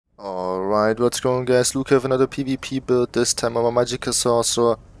Alright, what's going on, guys? Luke have another PvP build, this time I'm a Magicka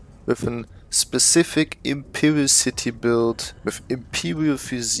Sorcerer with a specific Imperial City build with Imperial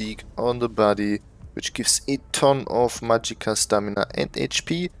Physique on the body, which gives a ton of Magicka stamina and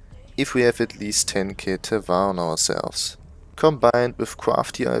HP if we have at least 10k Tevar on ourselves. Combined with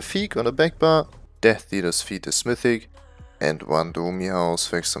Crafty Eye Feek on the back bar, Death Eater's Feet is Mythic, and 1 Domi House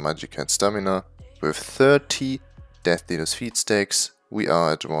for extra Magicka and stamina. With 30 Death Eater's Feet stacks, we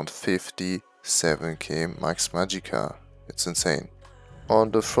are at around 57k max Magicka. It's insane. On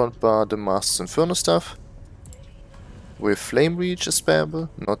the front bar, the Master's Inferno stuff. With Flame Reach is spammable,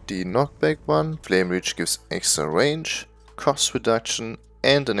 not the knockback one. Flame Reach gives extra range, cost reduction,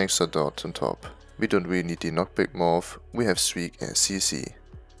 and an extra dot on top. We don't really need the knockback morph, we have Streak as CC.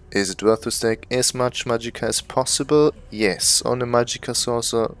 Is it worth to stack as much Magicka as possible? Yes, on a Magicka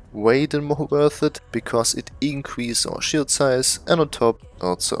Sorcerer, way more worth it, because it increases our shield size and on top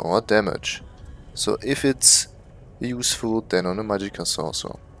also our damage. So if it's useful, then on a Magicka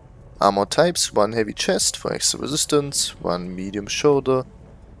Sorcerer. Armor types: 1 heavy chest for extra resistance, 1 medium shoulder,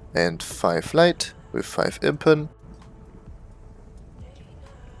 and 5 light with 5 impen,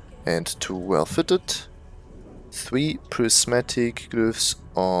 and 2 well fitted. 3 prismatic glyphs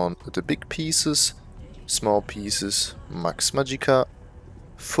on the big pieces, small pieces max Magicka,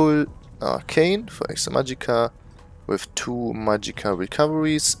 full arcane for extra Magicka with 2 Magicka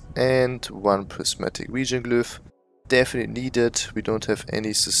recoveries and 1 prismatic region glyph. Definitely needed, we don't have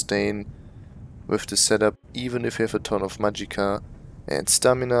any sustain with the setup, even if we have a ton of Magicka, and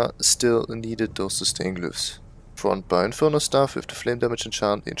stamina still needed those sustain glyphs. Front bar Inferno stuff with the flame damage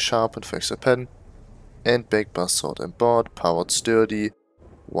enchant in sharpened for extra pen, and back bar sword and board, powered sturdy,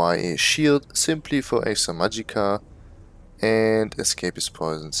 YA shield simply for extra Magicka, and escapist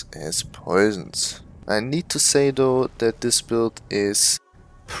poisons as poisons. I need to say though that this build is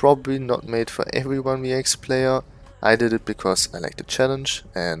probably not made for every 1vx player. I did it because I like the challenge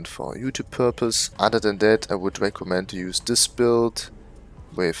and for YouTube purpose. Other than that, I would recommend to use this build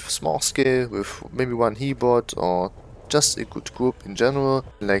with small scale, with maybe 1 he-bot or just a good group in general.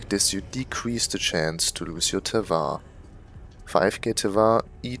 Like this you decrease the chance to lose your Tevar. 5k Tevar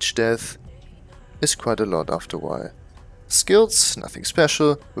each death is quite a lot after a while. Skills, nothing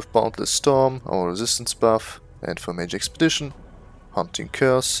special, with Boundless Storm, our resistance buff, and for Mage Expedition, Haunting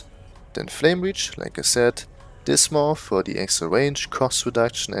Curse, then Flame Reach, like I said, Dismorph for the extra range, cost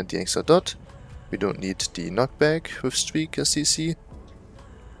reduction and the extra dot. We don't need the knockback with Streak as CC.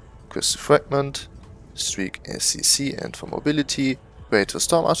 Crystal Fragment, Streak SCC and for mobility. Greater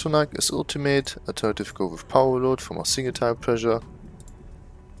Storm Atronach is ultimate, alternative go with Power Load for more single time pressure.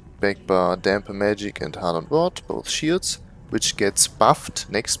 Back bar Damper Magic and Hard on Ward, both shields, which gets buffed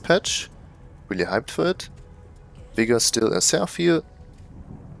next patch. Really hyped for it. Vigor still as Seraphiel.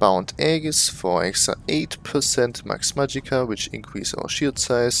 Bound Aegis for extra 8% max Magicka, which increases our shield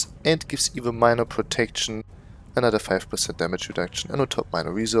size and gives even minor protection, another 5% damage reduction, and on top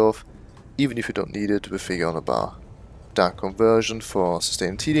minor resolve, even if you don't need it with Vigor on a bar. Dark Conversion for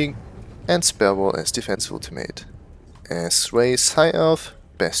sustained healing, and Spare Wall as defensive ultimate. As race High Elf,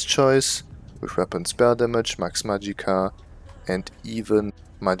 best choice, with weapon spell damage, max Magicka, and even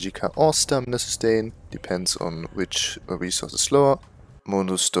Magicka or stamina sustain, depends on which resource is lower.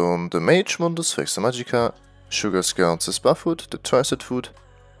 Mundus Stone, the Mage Mundus for extra Magicka, Sugar Scouts is buff food, the Tricep food,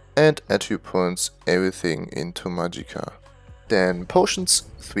 and attribute points everything into Magicka. Then potions,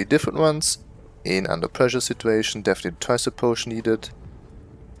 3 different ones. In under pressure situation, definitely the Tricep potion needed.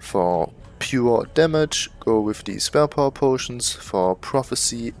 For pure damage, go with the spell power potions for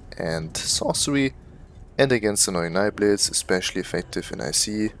prophecy and sorcery. And against annoying Nightblades, especially effective in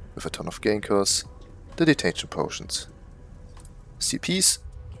IC with a ton of gankers, the detection potions. CPs,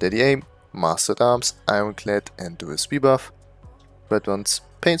 Deadly Aim, Mastered Arms, Ironclad and Dual Rebuff. Red ones,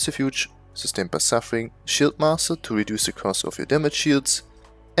 Pain's Refuge, Sustained by Suffering, Shield Master to reduce the cost of your damage shields,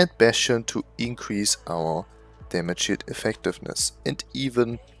 and Bastion to increase our damage shield effectiveness, and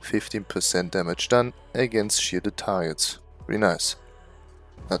even 15% damage done against shielded targets. Really nice.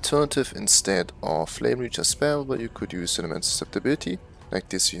 Alternative, instead of Flame Reach as spell, but you could use Element Susceptibility. Like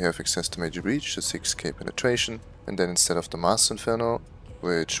this you have access to Major Breach, to 6k penetration, and then instead of the Master Inferno,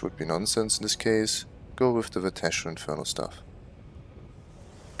 which would be nonsense in this case, go with the Vateshran Inferno stuff.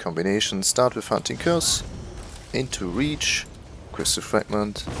 Combination: start with Haunting Curse, into Reach, Crystal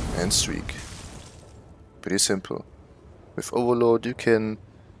Fragment and Streak. Pretty simple. With Overload you can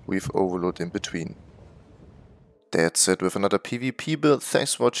weave Overload in between. That's it with another PvP build.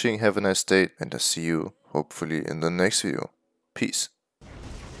 Thanks for watching, have a nice day, and I'll see you hopefully in the next video. Peace.